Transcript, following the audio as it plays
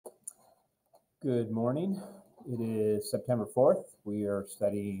Good morning. It is September 4th. We are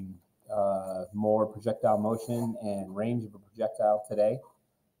studying more projectile motion and range of a projectile today.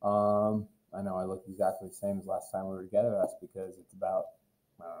 I know I look exactly the same as last time we were together. That's because it's about,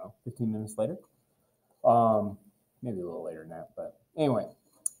 15 minutes later. Maybe a little later than that. But anyway,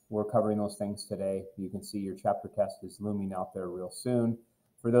 we're covering those things today. You can see your chapter test is looming out there real soon.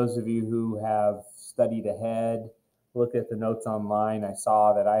 For those of you who have studied ahead, looked at the notes online, I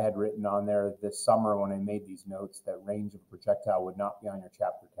saw that I had written on there this summer when I made these notes that range of a projectile would not be on your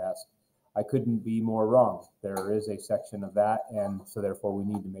chapter test. I couldn't be more wrong. There is a section of that, and so therefore we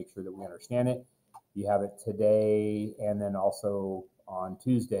need to make sure that we understand it. You have it today and then also on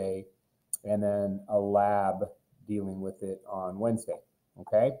Tuesday, and then a lab dealing with it on Wednesday,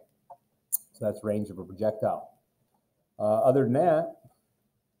 okay? So that's range of a projectile. Other than that,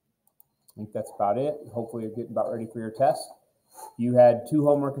 I think that's about it. Hopefully you're getting about ready for your test. You had 2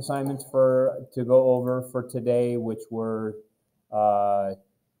 homework assignments to go over for today, which were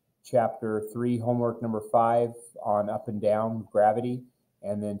chapter 3, homework number 5 on up and down gravity,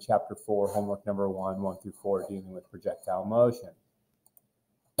 and then chapter 4, homework number 1 through 4, dealing with projectile motion.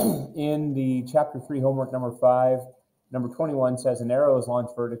 In the chapter 3, homework number 5, number 21 says an arrow is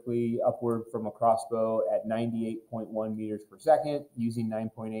launched vertically upward from a crossbow at 98.1 meters per second using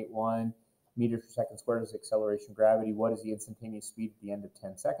 9.81 meters per second squared as acceleration of gravity. What is the instantaneous speed at the end of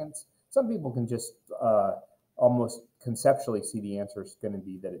 10 seconds? Some people can just almost conceptually see the answer is going to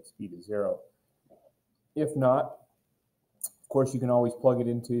be that its speed is 0. If not, of course, you can always plug it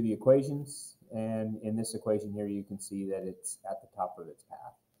into the equations. And in this equation here, you can see that it's at the top of its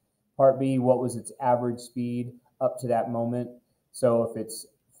path. Part B, what was its average speed up to that moment? So if its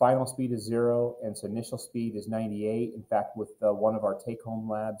final speed is 0 and its initial speed is 98, in fact, with one of our take-home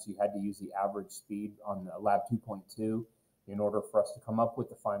labs, you had to use the average speed on the lab 2.2 in order for us to come up with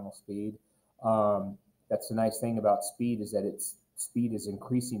the final speed. That's the nice thing about speed, is that its speed is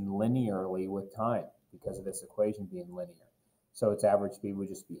increasing linearly with time because of this equation being linear. So its average speed would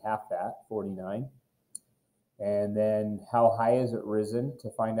just be half that, 49. And then how high has it risen?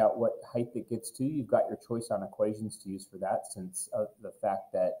 To find out what height it gets to, you've got your choice on equations to use for that, since the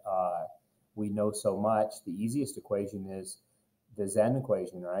fact that we know so much. The easiest equation is the Zen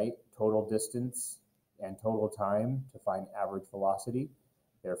equation, right? Total distance and total time to find average velocity.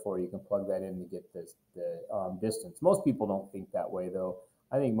 Therefore, you can plug that in to get the distance. Most people don't think that way, though.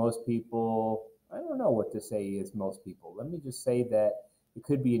 I think most people, I don't know what to say is most people. Let me just say that it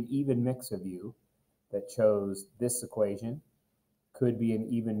could be an even mix of you that chose this equation, could be an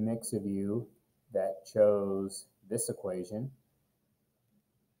even mix of you that chose this equation.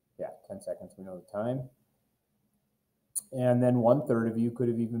 Yeah, 10 seconds, we know the time. And then 1/3 of you could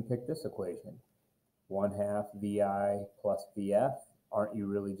have even picked this equation. 1/2 VI plus VF. Aren't you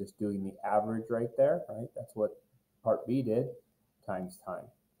really just doing the average right there, right? That's what part B did, times time,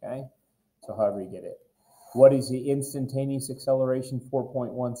 okay? So however you get it. What is the instantaneous acceleration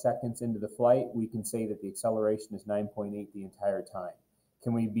 4.1 seconds into the flight? We can say that the acceleration is 9.8 the entire time.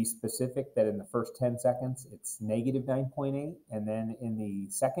 Can we be specific that in the first 10 seconds, it's negative 9.8, and then in the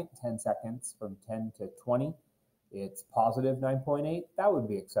second 10 seconds from 10 to 20, it's positive 9.8? That would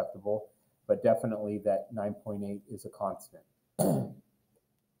be acceptable, but definitely that 9.8 is a constant.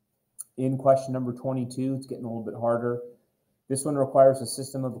 In question number 22, it's getting a little bit harder. This one requires a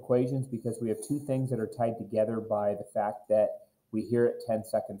system of equations because we have 2 things that are tied together by the fact that we hear it 10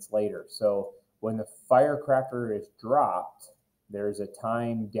 seconds later. So when the firecracker is dropped, there's a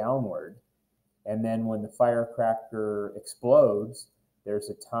time downward. And then when the firecracker explodes, there's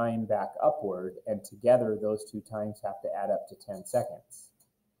a time back upward. And together, those 2 times have to add up to 10 seconds.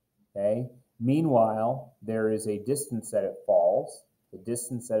 Okay? Meanwhile, there is a distance that it falls. The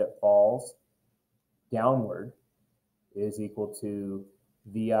distance that it falls downward is equal to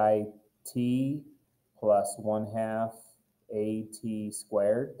VIT plus 1/2 AT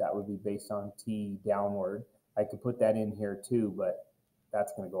squared. That would be based on T downward. I could put that in here too, but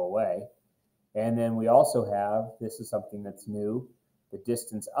that's going to go away. And then we also have, this is something that's new, the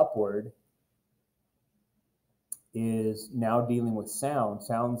distance upward is now dealing with sound.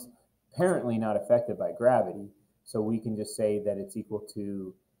 Sound's apparently not affected by gravity, so we can just say that it's equal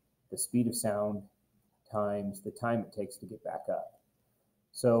to the speed of sound times the time it takes to get back up.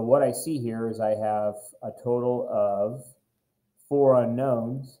 So what I see here is I have a total of 4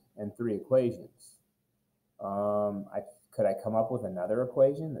 unknowns and 3 equations. Could I come up with another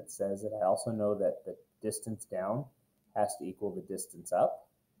equation that says that I also know that the distance down has to equal the distance up?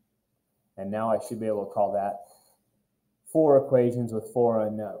 And now I should be able to call that 4 equations with 4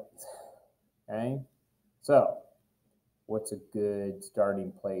 unknowns. Okay? So what's a good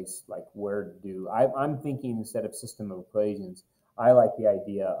starting place, like where to do. I'm thinking instead of system of equations, I like the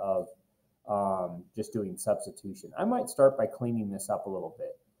idea of just doing substitution. I might start by cleaning this up a little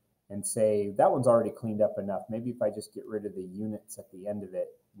bit and say that one's already cleaned up enough. Maybe if I just get rid of the units at the end of it,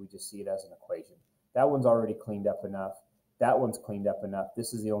 we just see it as an equation. That one's already cleaned up enough. That one's cleaned up enough.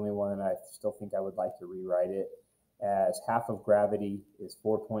 This is the only one that I still think I would like to rewrite it as half of gravity is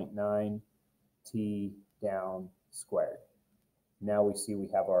 4.9 t down squared. Now we see we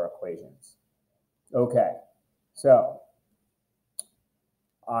have our equations. Okay, so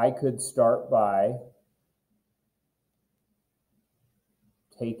I could start by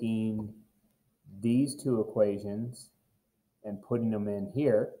taking these two equations and putting them in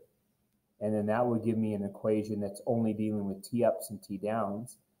here, and then that would give me an equation that's only dealing with t ups and t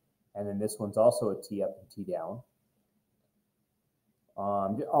downs, and then this one's also a t up and t down.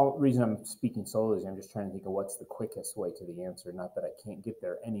 The reason I'm speaking slowly is I'm just trying to think of what's the quickest way to the answer. Not that I can't get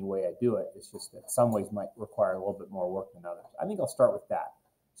there any way I do it. It's just that some ways might require a little bit more work than others. I think I'll start with that.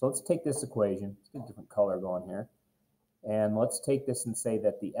 So let's take this equation. Let's get a different color going here. And let's take this and say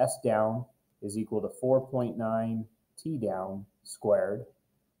that the S down is equal to 4.9 t down squared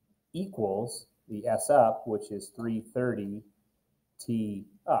equals the S up, which is 330 t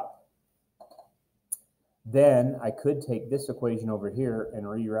up. Then I could take this equation over here and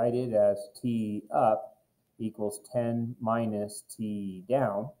rewrite it as t up equals 10 minus t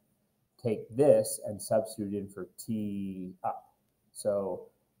down. Take this and substitute in for t up. So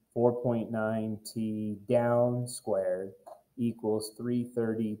 4.9 t down squared equals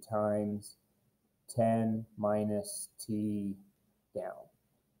 330 times 10 minus t down.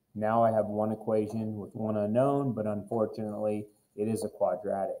 Now I have one equation with one unknown, but unfortunately it is a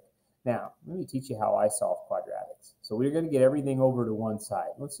quadratic. Now, let me teach you how I solve quadratics. So we're going to get everything over to one side.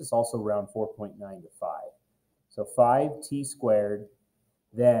 Let's just also round 4.9 to 5. So 5t squared,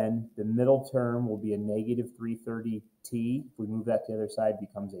 then the middle term will be a negative 330t. If we move that to the other side, it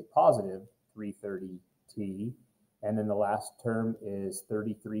becomes a positive 330t. And then the last term is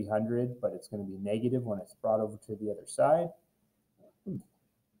 3,300, but it's going to be negative when it's brought over to the other side.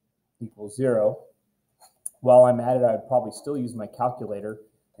 Equals 0. While I'm at it, I'd probably still use my calculator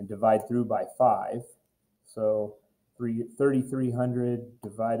and divide through by 5. So 3,300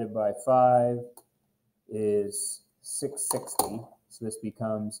 divided by 5 is 660. So this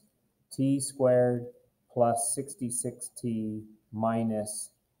becomes t squared plus 66t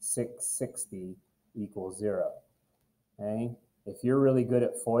minus 660 equals 0. Okay? If you're really good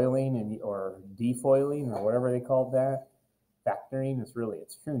at foiling or defoiling or whatever they call that, factoring is really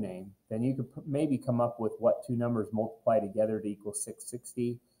its true name, then you could maybe come up with what two numbers multiply together to equal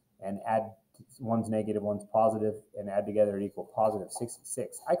 660 and add, one's negative, one's positive, and add together to equal positive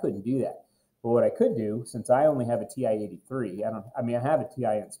 66. I couldn't do that. But what I could do, since I only have a TI-83, I have a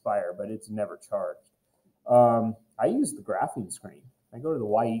TI Inspire, but it's never charged. I use the graphing screen. I go to the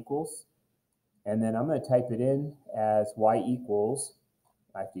y equals, and then I'm going to type it in as y equals,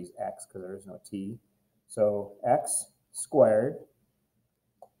 I have to use x because there is no t, so x squared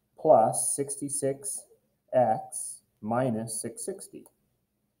plus 66x minus 660.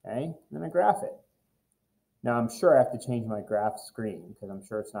 Okay, and then I graph it. Now I'm sure I have to change my graph screen because I'm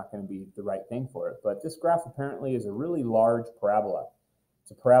sure it's not going to be the right thing for it. But this graph apparently is a really large parabola. It's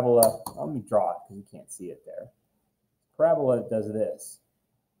a parabola, let me draw it because you can't see it there. Parabola that does this.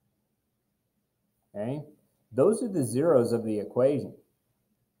 Okay, those are the zeros of the equation.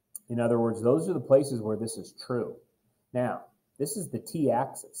 In other words, those are the places where this is true. Now, this is the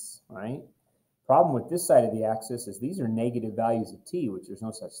t-axis, right? Problem with this side of the axis is these are negative values of t, which there's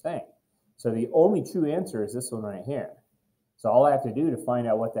no such thing. So the only true answer is this one right here. So all I have to do to find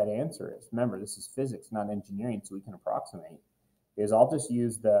out what that answer is, remember this is physics, not engineering, so we can approximate, is I'll just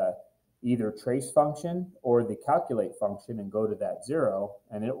use the either trace function or the calculate function and go to that 0,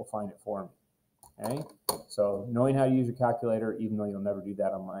 and it will find it for me. Okay? So knowing how to use your calculator, even though you'll never do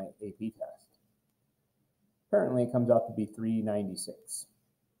that on my AP test. Apparently it comes out to be 396.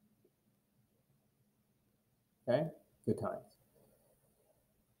 Okay, good times.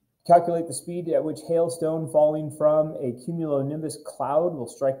 Calculate the speed at which hailstone falling from a cumulonimbus cloud will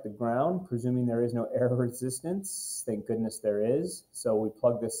strike the ground, presuming there is no air resistance. Thank goodness there is. So we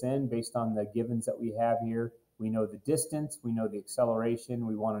plug this in based on the givens that we have here. We know the distance, we know the acceleration,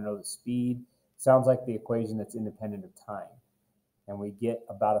 we want to know the speed. Sounds like the equation that's independent of time. And we get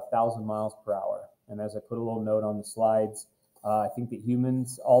about 1,000 miles per hour. And as I put a little note on the slides, I think that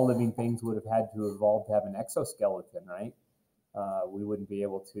humans, all living things, would have had to evolve to have an exoskeleton, right? We wouldn't be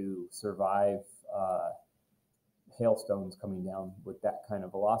able to survive hailstones coming down with that kind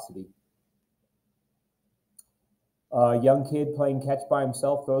of velocity. A young kid playing catch by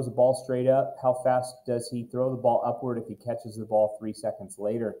himself throws the ball straight up. How fast does he throw the ball upward if he catches the ball 3 seconds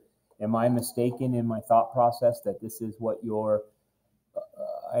later? Am I mistaken in my thought process that this is what your,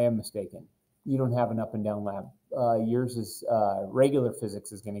 I am mistaken. You don't have an up and down lab. Yours is regular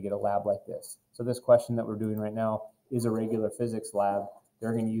physics is going to get a lab like this. So this question that we're doing right now is a regular physics lab.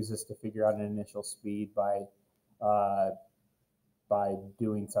 They're going to use this to figure out an initial speed by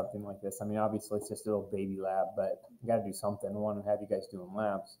doing something like this. I mean, obviously it's just a little baby lab, but you got to do something. I want to have you guys doing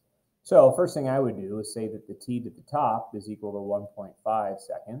labs. So first thing I would do is say that the t to the top is equal to 1.5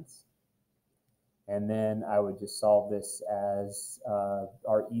 seconds. And then I would just solve this as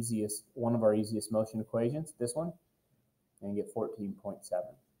one of our easiest motion equations, this one, and get 14.7.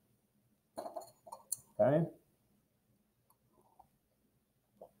 Okay.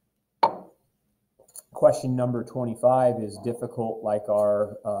 Question number 25 is difficult, like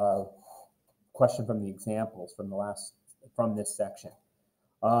our question from the examples from this section.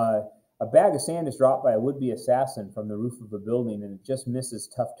 A bag of sand is dropped by a would-be assassin from the roof of a building, and it just misses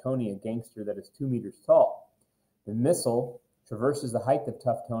Tough Tony, a gangster that is 2 meters tall. The missile traverses the height of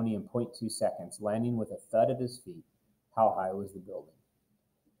Tough Tony in 0.2 seconds, landing with a thud at his feet. How high was the building?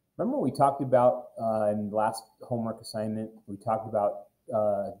 Remember we talked about in the last homework assignment, we talked about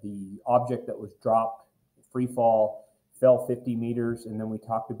the object that was dropped, free fall, fell 50 meters, and then we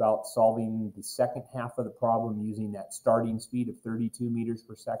talked about solving the second half of the problem using that starting speed of 32 meters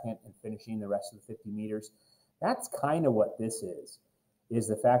per second and finishing the rest of the 50 meters. That's kind of what this is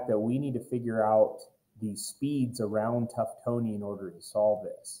the fact that we need to figure out the speeds around Tough Tony in order to solve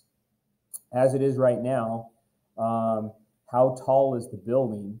this. As it is right now, how tall is the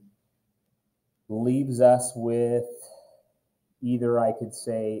building leaves us with either I could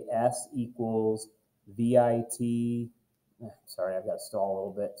say S equals VIT. Sorry, I've got to stall a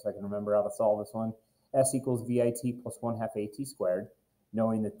little bit so I can remember how to solve this one. S equals VIT plus 1/2 AT squared,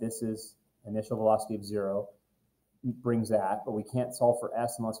 knowing that this is initial velocity of 0, brings that, but we can't solve for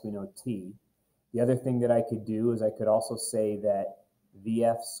S unless we know T. The other thing that I could do is I could also say that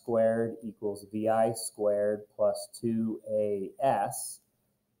VF squared equals VI squared plus 2AS,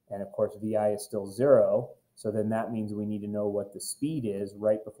 and of course VI is still 0, so then that means we need to know what the speed is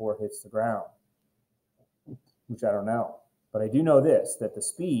right before it hits the ground, which I don't know. But I do know this, that the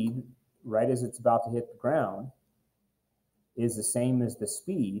speed, right as it's about to hit the ground, is the same as the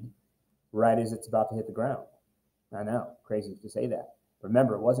speed right as it's about to hit the ground. I know, crazy to say that.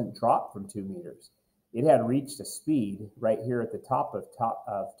 Remember, it wasn't dropped from 2 meters. It had reached a speed right here at the top of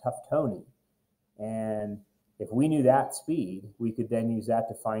Tough Tony. And if we knew that speed, we could then use that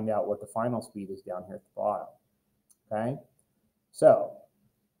to find out what the final speed is down here at the bottom. Okay? So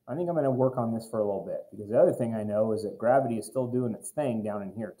I think I'm going to work on this for a little bit, because the other thing I know is that gravity is still doing its thing down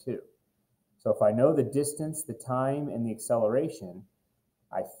in here too. So if I know the distance, the time, and the acceleration,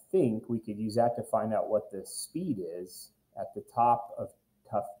 I think we could use that to find out what the speed is at the top of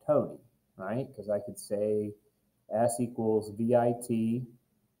Tough Tony, right? Because I could say S equals VIT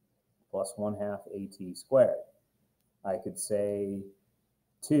plus 1/2 AT squared. I could say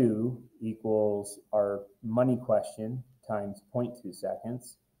 2 equals our money question times 0.2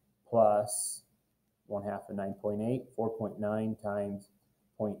 seconds plus 1/2 of 9.8, 4.9 times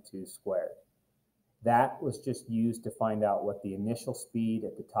 0.2 squared. That was just used to find out what the initial speed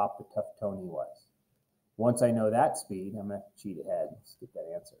at the top of Tough Tony was. Once I know that speed, I'm going to cheat ahead. Let's get that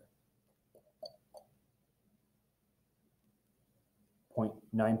answer.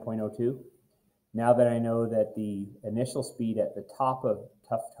 9.02. Now that I know that the initial speed at the top of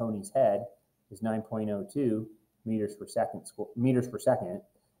Tough Tony's head is 9.02 meters per second,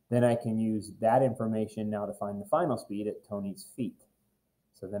 then I can use that information now to find the final speed at Tony's feet.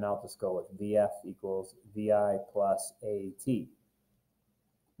 So then I'll just go with VF equals VI plus AT.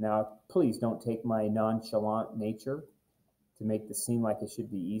 Now, please don't take my nonchalant nature to make this seem like it should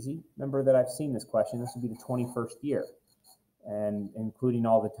be easy. Remember that I've seen this question. This will be the 21st year. And including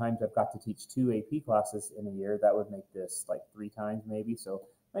all the times I've got to teach 2 AP classes in a year, that would make this like 3 times maybe. So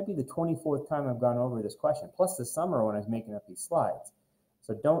it might be the 24th time I've gone over this question, plus the summer when I was making up these slides.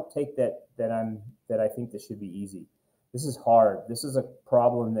 So don't take that I think this should be easy. This is hard. This is a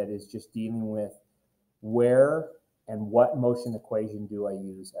problem that is just dealing with where and what motion equation do I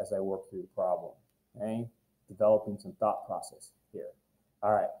use as I work through the problem, okay? Developing some thought process here.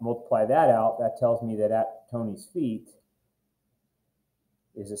 All right, multiply that out. That tells me that at Tony's feet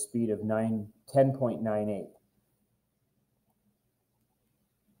is a speed of 10.98.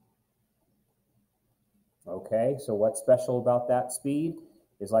 Okay, so what's special about that speed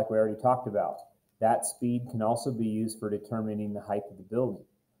is like we already talked about. That speed can also be used for determining the height of the building.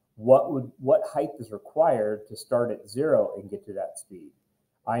 what height is required to start at 0 and get to that speed?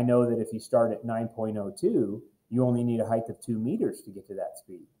 I know that if you start at 9.02, you only need a height of 2 meters to get to that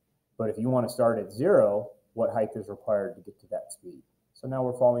speed. But if you want to start at 0, what height is required to get to that speed? So now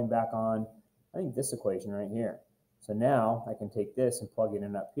we're falling back on, I think, this equation right here. So now I can take this and plug it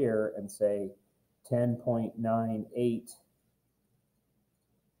in up here and say 10.98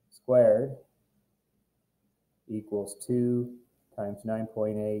 squared equals 2 times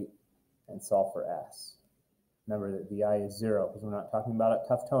 9.8 and solve for S. Remember that the I is 0 because we're not talking about a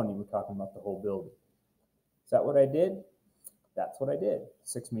tough Tony, we're talking about the whole building. Is that what I did? That's what I did,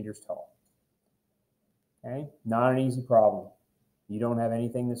 6 meters tall. Okay, not an easy problem. You don't have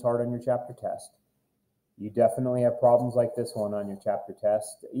anything this hard on your chapter test. You definitely have problems like this one on your chapter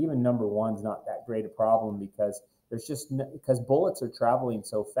test. Even number 1's not that great a problem because because bullets are traveling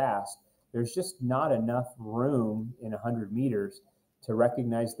so fast, there's just not enough room in 100 meters to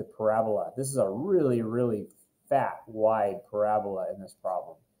recognize the parabola. This is a really, really fat, wide parabola in this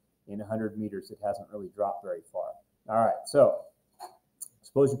problem. In 100 meters, it hasn't really dropped very far. All right, so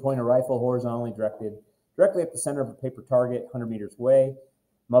suppose you point a rifle horizontally directed directly at the center of a paper target, 100 meters away,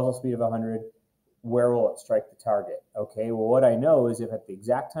 muzzle speed of 100. Where will it strike the target? Okay, well, what I know is if at the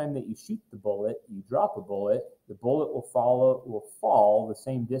exact time that you shoot the bullet, you drop a bullet, the bullet will fall the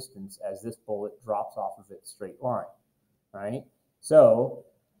same distance as this bullet drops off of its straight line, right? So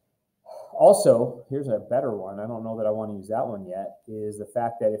also, here's a better one. I don't know that I want to use that one yet, is the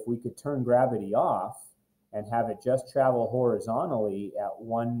fact that if we could turn gravity off and have it just travel horizontally at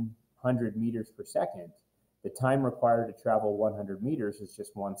 100 meters per second, the time required to travel 100 meters is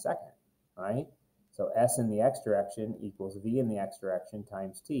just 1 second, right? So S in the x direction equals V in the x direction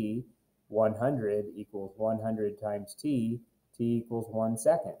times t. 100 equals 100 times t. T equals 1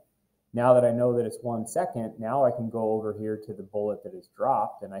 second. Now that I know that it's 1 second, now I can go over here to the bullet that is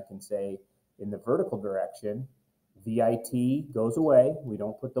dropped, and I can say in the vertical direction, VIT goes away. We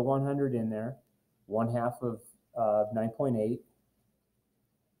don't put the 100 in there. 1/2 of 9.8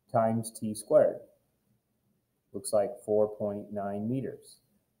 times t squared. Looks like 4.9 meters.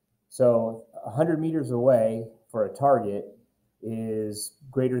 So 100 meters away for a target is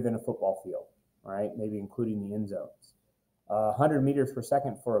greater than a football field, right? Maybe including the end zones. 100 meters per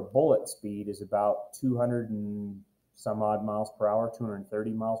second for a bullet speed is about 200 and some odd miles per hour,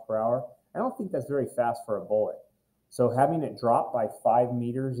 230 miles per hour. I don't think that's very fast for a bullet. So having it drop by 5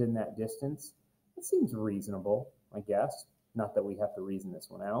 meters in that distance, it seems reasonable, I guess. Not that we have to reason this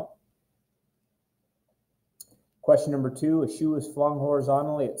one out. Question number 2, a shoe is flung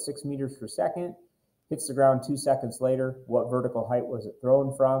horizontally at 6 meters per second, hits the ground 2 seconds later. What vertical height was it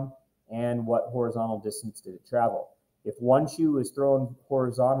thrown from, and what horizontal distance did it travel? If one shoe is thrown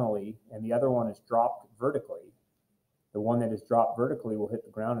horizontally and the other one is dropped vertically, the one that is dropped vertically will hit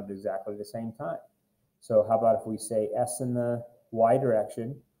the ground at exactly the same time. So how about if we say S in the Y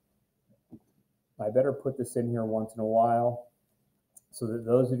direction? I better put this in here once in a while so that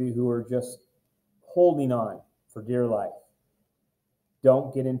those of you who are just holding on for dear life,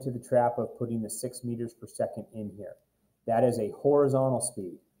 don't get into the trap of putting the 6 meters per second in here. That is a horizontal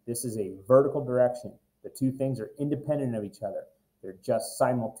speed. This is a vertical direction. The two things are independent of each other. They're just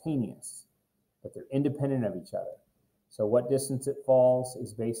simultaneous, but they're independent of each other. So what distance it falls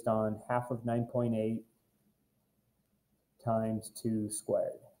is based on 1/2 of 9.8 times 2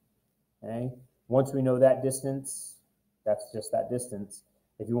 squared. Okay? Once we know that distance, that's just that distance.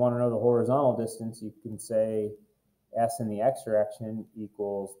 If you want to know the horizontal distance, you can say S in the x direction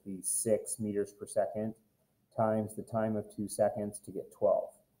equals the 6 meters per second times the time of 2 seconds to get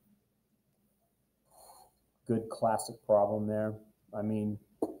 12. Good classic problem there. I mean,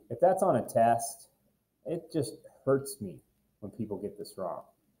 if that's on a test, it just hurts me when people get this wrong.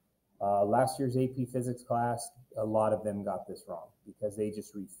 Last year's AP Physics class, a lot of them got this wrong because they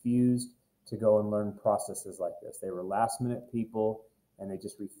just refused to go and learn processes like this. They were last minute people and they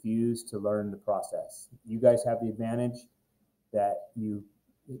just refused to learn the process. You guys have the advantage that you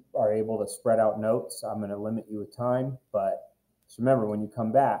are able to spread out notes. I'm going to limit you with time, but just remember when you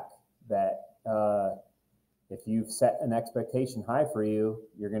come back that if you've set an expectation high for you,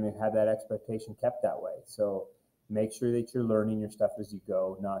 you're going to have that expectation kept that way. So make sure that you're learning your stuff as you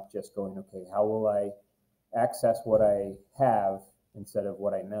go, not just going, okay, how will I access what I have instead of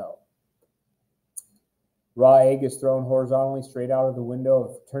what I know? Raw egg is thrown horizontally straight out of the window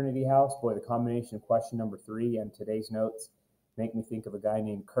of a fraternity house. Boy, the combination of question number 3 and today's notes make me think of a guy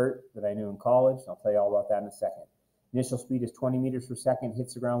named Kurt that I knew in college. I'll tell you all about that in a second. Initial speed is 20 meters per second,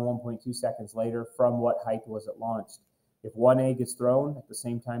 hits the ground 1.2 seconds later. From what height was it launched? If one egg is thrown at the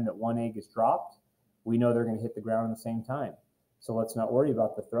same time that one egg is dropped, we know they're going to hit the ground at the same time. So let's not worry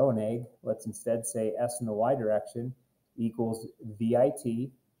about the throw an egg. Let's instead say S in the y direction equals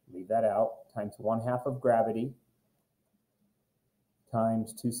VIT, leave that out, times 1/2 of gravity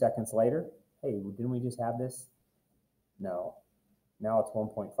times 2 seconds later. Hey, didn't we just have this? No. Now it's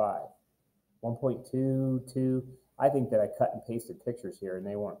 1.5. 1.22. I think that I cut and pasted pictures here and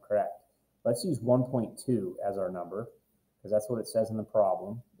they weren't correct. Let's use 1.2 as our number because that's what it says in the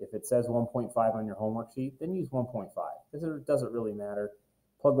problem. If it says 1.5 on your homework sheet, then use 1.5. It doesn't really matter.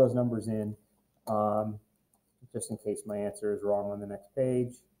 Plug those numbers in just in case my answer is wrong on the next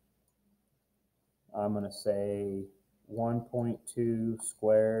page. I'm going to say 1.2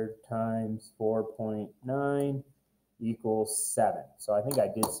 squared times 4.9 equals 7. So I think I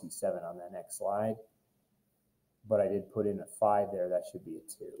did see 7 on that next slide, but I did put in a 5 there. That should be a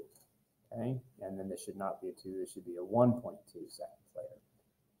 2. Okay, and then this should not be a 2. This should be a 1.2 seconds later.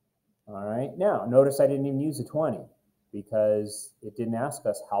 All right, now notice I didn't even use a 20 because it didn't ask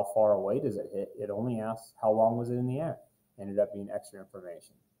us how far away does it hit. It only asked how long was it in the air. Ended up being extra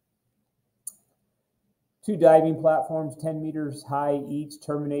information. 2 diving platforms, 10 meters high each,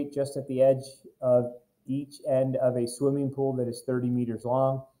 terminate just at the edge of each end of a swimming pool that is 30 meters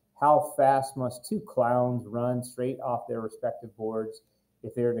long. How fast must 2 clowns run straight off their respective boards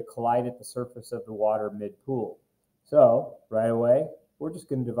if they are to collide at the surface of the water mid-pool? So right away, we're just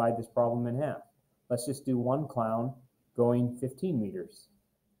going to divide this problem in half. Let's just do 1 clown going 15 meters.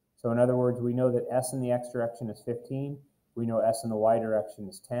 So in other words, we know that S in the x direction is 15. We know S in the y direction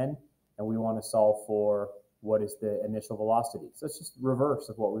is 10. And we want to solve for what is the initial velocity. So it's just reverse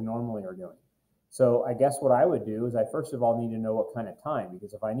of what we normally are doing. So I guess what I would do is I first of all need to know what kind of time,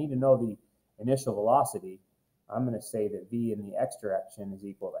 because if I need to know the initial velocity, I'm going to say that V in the x direction is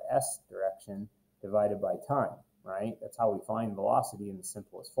equal to S direction divided by time, right? That's how we find velocity in the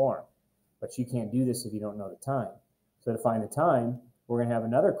simplest form. But you can't do this if you don't know the time. So to find the time, we're going to have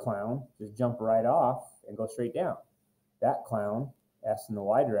another clown just jump right off and go straight down. That clown, S in the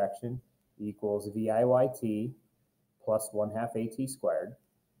y direction, equals VIYT plus 1/2 AT squared.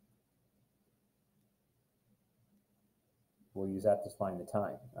 We'll use that to find the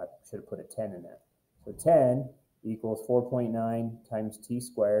time. I should have put a 10 in there. So 10 equals 4.9 times t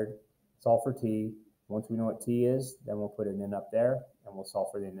squared. Solve for t. Once we know what t is, then we'll put it in up there, and we'll solve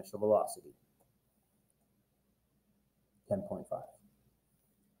for the initial velocity. 10.5.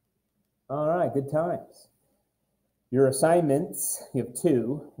 All right, good times. Your assignments, you have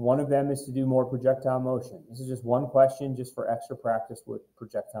 2. One of them is to do more projectile motion. This is just one question just for extra practice with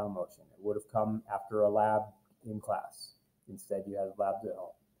projectile motion. It would have come after a lab in class. Instead, you have labs at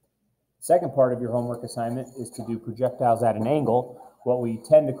home. Second part of your homework assignment is to do projectiles at an angle, what we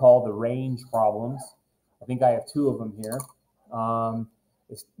tend to call the range problems. I think I have 2 of them here.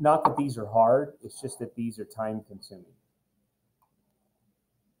 It's not that these are hard, it's just that these are time consuming.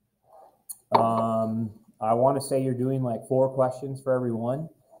 I want to say you're doing like 4 questions for every one,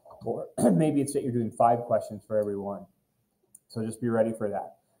 or maybe it's that you're doing 5 questions for every one. So just be ready for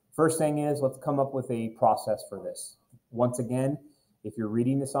that. First thing is, let's come up with a process for this. Once again, if you're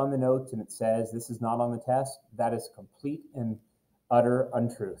reading this on the notes and it says this is not on the test, that is complete and utter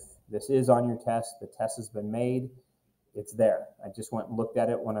untruth. This is on your test. The test has been made. It's there. I just went and looked at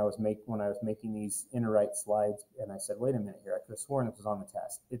it when I was making these inner right slides, and I said, wait a minute here. I could have sworn it was on the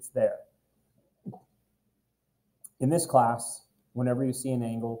test. It's there. In this class, whenever you see an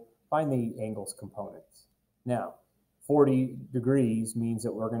angle, find the angle's components. Now, 40 degrees means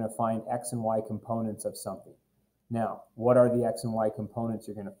that we're going to find x and y components of something. Now, what are the x and y components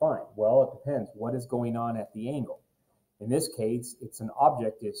you're going to find? Well, it depends. What is going on at the angle? In this case, it's an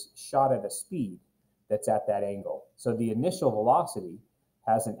object is shot at a speed that's at that angle. So the initial velocity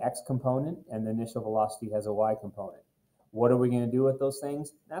has an x component and the initial velocity has a y component. What are we going to do with those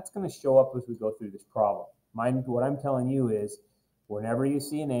things? That's going to show up as we go through this problem. What I'm telling you is, whenever you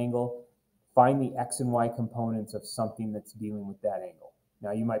see an angle, find the x and y components of something that's dealing with that angle.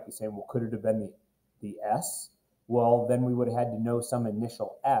 Now, you might be saying, well, could it have been the s? Well, then we would have had to know some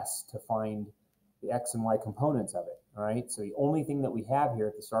initial s to find the x and y components of it, all right? So the only thing that we have here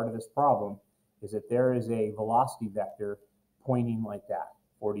at the start of this problem is that there is a velocity vector pointing like that,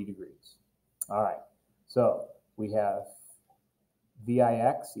 40 degrees. All right, so we have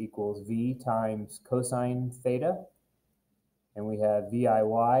VIX equals V times cosine theta, and we have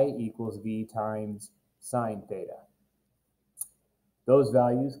VIY equals V times sine theta. Those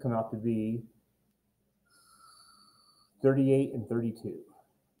values come out to be 38 and 32.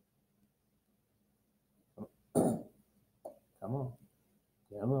 Come on.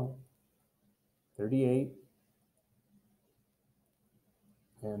 Come on. 38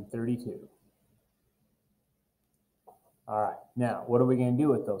 and 32. All right, now what are we going to do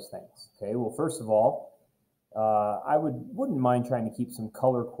with those things? Okay, well, first of all, I wouldn't mind trying to keep some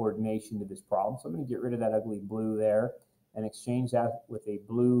color coordination to this problem. So I'm going to get rid of that ugly blue there and exchange that with a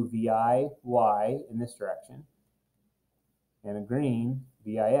blue VIY in this direction and a green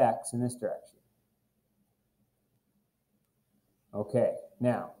VIX in this direction. Okay,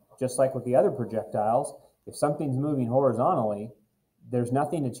 now, just like with the other projectiles, if something's moving horizontally, there's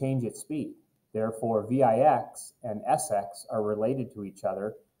nothing to change its speed. Therefore, VIX and SX are related to each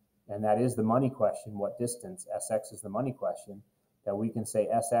other, and that is the money question, what distance. SX is the money question, that we can say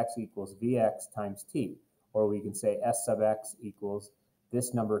SX equals VX times T, or we can say S sub X equals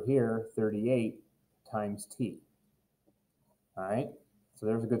this number here, 38 times T. All right, so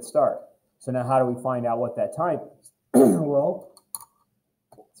there's a good start. So now how do we find out what that time is? Well,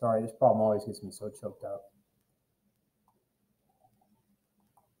 sorry, this problem always gets me so choked up.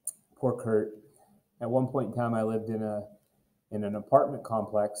 Poor Kurt. At one point in time, I lived in an apartment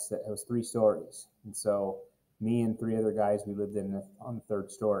complex that was 3 stories. And so me and 3 other guys, we lived on the 3rd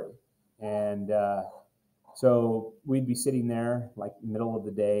story. And so we'd be sitting there like middle of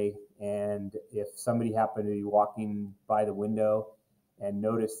the day. And if somebody happened to be walking by the window and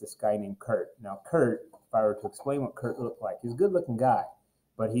noticed this guy named Kurt. Now, Kurt, if I were to explain what Kurt looked like, he's a good looking guy,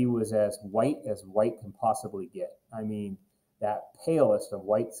 but he was as white can possibly get. I mean, that palest of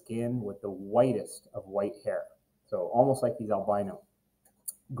white skin with the whitest of white hair. So almost like he's albino.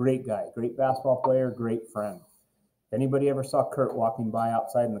 Great guy, great basketball player, great friend. If anybody ever saw Kurt walking by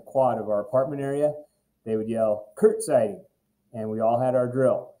outside in the quad of our apartment area, they would yell, "Kurt sighting." And we all had our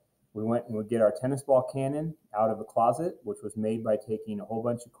drill. We went and would get our tennis ball cannon out of a closet, which was made by taking a whole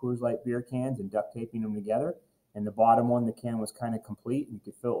bunch of Coors Light beer cans and duct taping them together. And the bottom one, the can was kind of complete, and you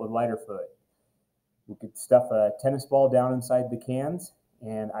could fill it with lighter fluid. We could stuff a tennis ball down inside the cans,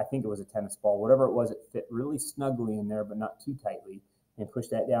 and I think it was a tennis ball. Whatever it was, it fit really snugly in there, but not too tightly, and push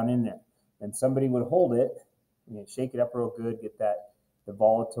that down in there. And somebody would hold it, shake it up real good, get the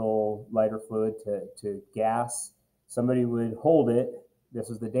volatile lighter fluid to gas. Somebody would hold it. This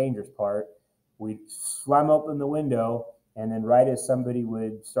is the dangerous part. We'd slam open the window, and then right as somebody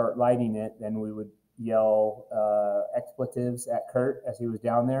would start lighting it, then we would yell expletives at Kurt as he was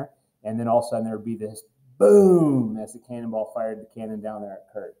down there. And then all of a sudden there would be this boom as the cannonball fired the cannon down there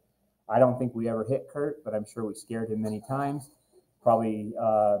at Kurt. I don't think we ever hit Kurt, but I'm sure we scared him many times. Probably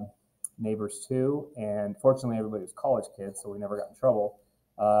neighbors too. And fortunately, everybody was college kids, so we never got in trouble.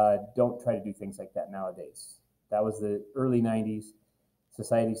 Don't try to do things like that nowadays. That was the early 90s.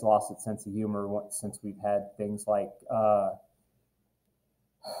 Society's lost its sense of humor since we've had things like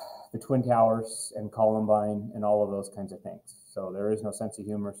the Twin Towers and Columbine and all of those kinds of things. So there is no sense of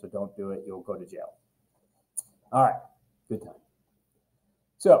humor, so don't do it. You'll go to jail. All right, good time.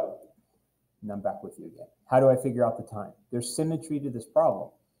 So, and I'm back with you again. How do I figure out the time? There's symmetry to this problem.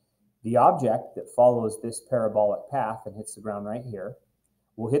 The object that follows this parabolic path and hits the ground right here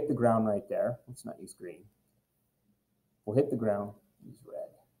will hit the ground right there. Let's not use green. We'll hit the ground, use red.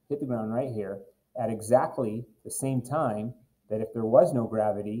 Hit the ground right here at exactly the same time that if there was no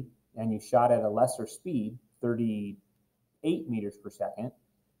gravity and you shot at a lesser speed, 38 meters per second,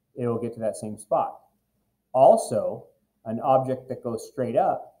 it will get to that same spot. Also, an object that goes straight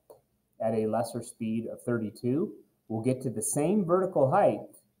up at a lesser speed of 32 will get to the same vertical height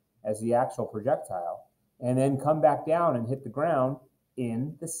as the actual projectile and then come back down and hit the ground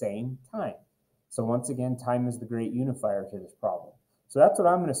in the same time. So once again, time is the great unifier to this problem. So that's what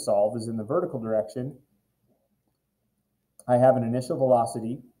I'm going to solve, is in the vertical direction. I have an initial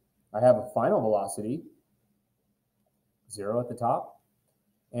velocity. I have a final velocity, 0 at the top.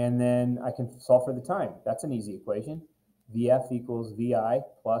 And then I can solve for the time. That's an easy equation. VF equals VI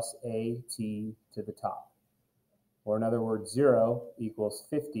plus AT to the top. Or in other words, 0 equals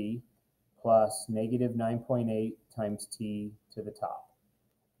 50 plus negative 9.8 times T to the top.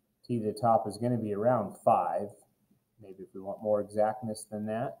 T to the top is going to be around 5. Maybe if we want more exactness than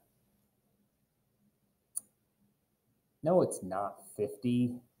that. No, it's not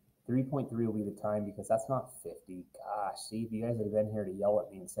 50. 3.3 will be the time because that's not 50. Gosh, see, if you guys had been here to yell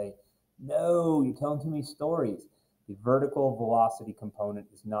at me and say, no, you're telling too many stories. The vertical velocity component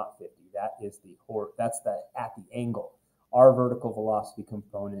is not 50. That is at the angle. Our vertical velocity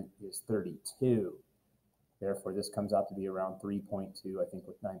component is 32. Therefore, this comes out to be around 3.2. I think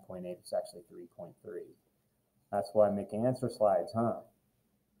with 9.8, it's actually 3.3. That's why I'm making answer slides, huh?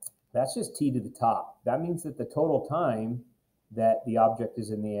 That's just T to the top. That means that the total time that the object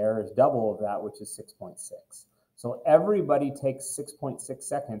is in the air is double of that, which is 6.6. So everybody takes 6.6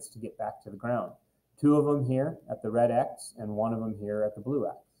 seconds to get back to the ground. 2 of them here at the red X and 1 of them here at the blue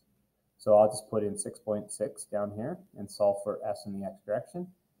X. So I'll just put in 6.6 down here and solve for s in the x direction,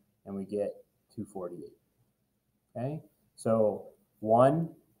 and we get 248. Okay, so 1,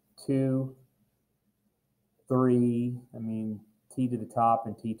 2, 3, t to the top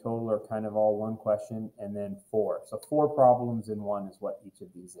and t total are kind of all one question, and then 4. So 4 problems in one is what each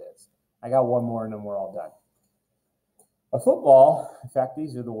of these is. I got one more and then we're all done. A football, in fact,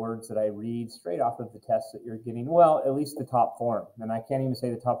 these are the words that I read straight off of the test that you're getting. Well, at least the top form. And I can't even say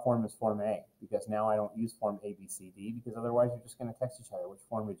the top form is Form A, because now I don't use Form A, B, C, D, because otherwise you're just going to text each other, which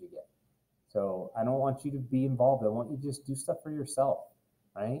form did you get? So I don't want you to be involved. I want you to just do stuff for yourself,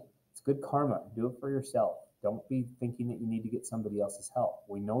 right? It's good karma. Do it for yourself. Don't be thinking that you need to get somebody else's help.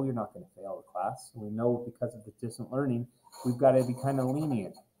 We know you're not going to fail the class. We know because of the distant learning, we've got to be kind of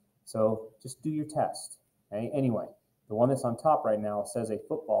lenient. So just do your test. Okay? Anyway, the one that's on top right now says a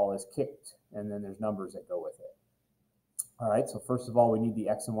football is kicked, and then there's numbers that go with it. All right, so first of all, we need the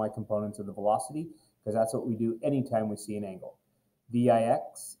x and y components of the velocity, because that's what we do anytime we see an angle.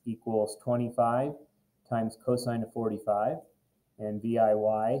 Vix equals 25 times cosine of 45, and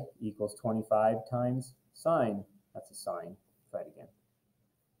Viy equals 25 times sine, that's a sine, try it again,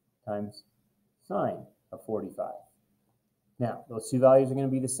 times sine of 45. Now, those two values are going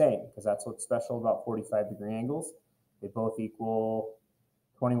to be the same, because that's what's special about 45-degree angles. They both equal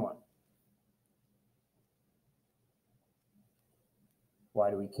 21.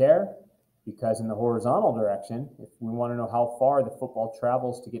 Why do we care? Because in the horizontal direction, if we want to know how far the football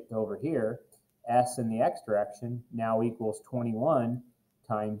travels to get to over here, s in the x direction now equals 21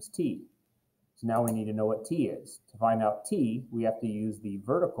 times t. So now we need to know what t is. To find out t, we have to use the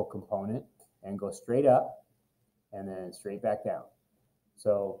vertical component and go straight up and then straight back down.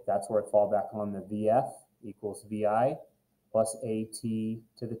 So that's where I fall back on the vf equals vi plus at to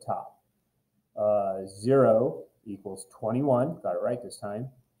the top. 0 equals 21, got it right this time,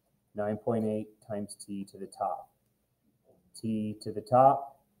 9.8 times t to the top. T to the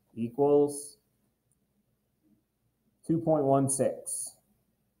top equals 2.16.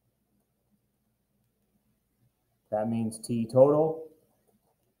 That means t total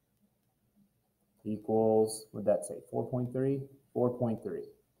equals, what did that say, 4.3? 4.3.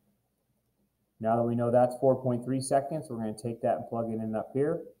 Now that we know that's 4.3 seconds, we're going to take that and plug it in up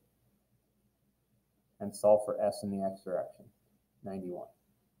here and solve for s in the x direction, 91.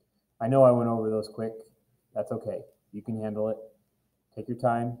 I know I went over those quick. That's okay. You can handle it. Take your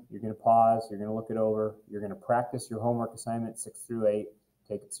time. You're going to pause. You're going to look it over. You're going to practice your homework assignment 6 through 8.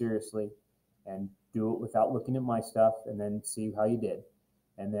 Take it seriously and do it without looking at my stuff, and then see how you did.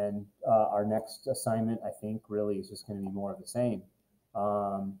 And then our next assignment, I think, really is just going to be more of the same.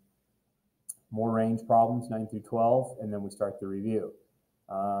 More range problems, 9 through 12, and then we start the review.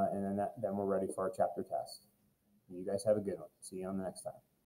 And then we're ready for our chapter test. You guys have a good one. See you on the next time.